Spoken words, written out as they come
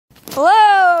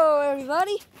Hello,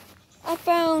 everybody. I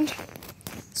found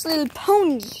this little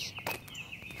pony.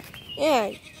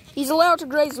 Yeah, he's allowed to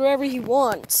graze wherever he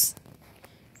wants.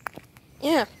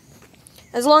 Yeah,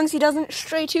 as long as he doesn't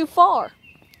stray too far.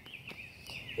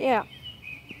 Yeah.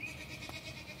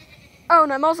 Oh,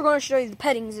 and I'm also going to show you the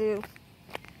petting zoo.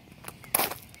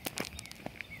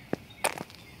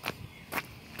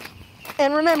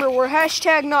 And remember, we're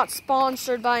hashtag not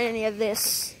sponsored by any of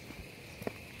this.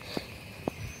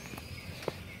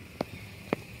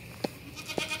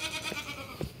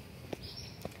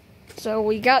 So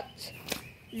we got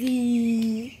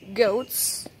the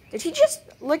goats. Did he just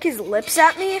lick his lips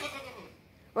at me?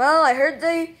 Well, I heard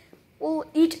they will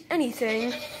eat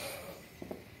anything.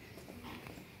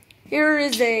 Here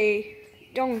is a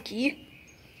donkey.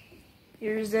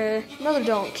 Here's another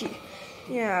donkey.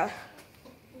 Yeah.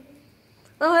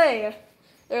 Oh, hey.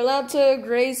 They're allowed to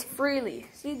graze freely.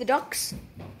 See the ducks?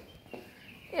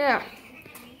 Yeah.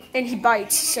 And he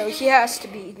bites, so he has to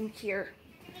be in here.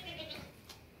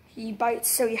 He bites,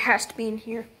 so he has to be in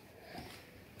here.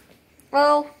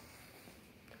 Well,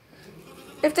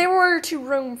 if they were to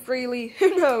roam freely,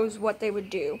 who knows what they would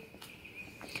do.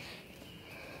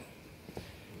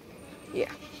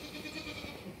 Yeah.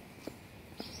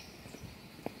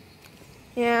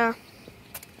 Yeah.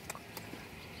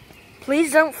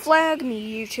 Please don't flag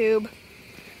me, YouTube.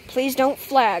 Please don't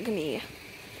flag me.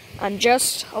 I'm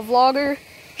just a vlogger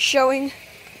showing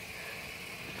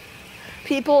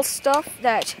people stuff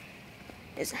that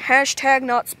is hashtag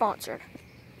not sponsored.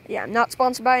 Yeah, I'm not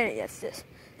sponsored by any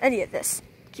of this.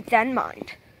 Keep that in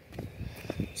mind.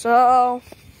 So,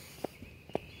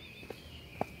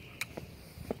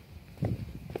 I'm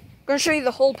gonna show you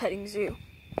the whole petting zoo,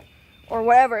 or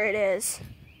whatever it is.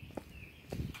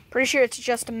 Pretty sure it's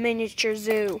just a miniature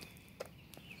zoo.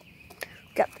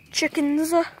 Got the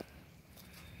chickens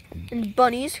and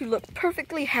bunnies who look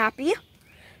perfectly happy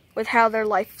with how their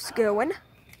life's going.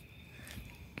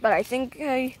 But I think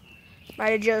I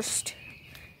might have just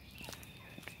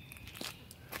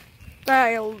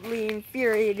mildly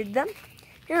infuriated them.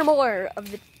 Here are more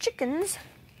of the chickens.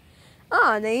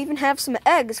 Ah, and they even have some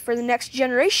eggs for the next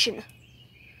generation.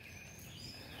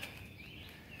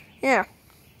 Yeah.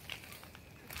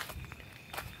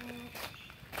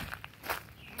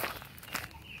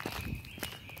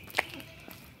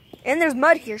 And there's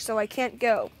mud here, so I can't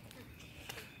go.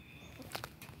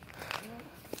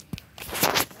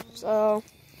 So,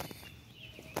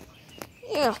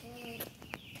 yeah.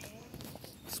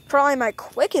 It's probably my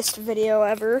quickest video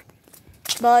ever,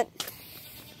 but,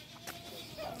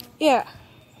 yeah.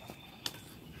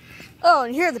 Oh,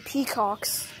 and here are the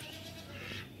peacocks.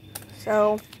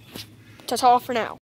 So, ta-ta for now.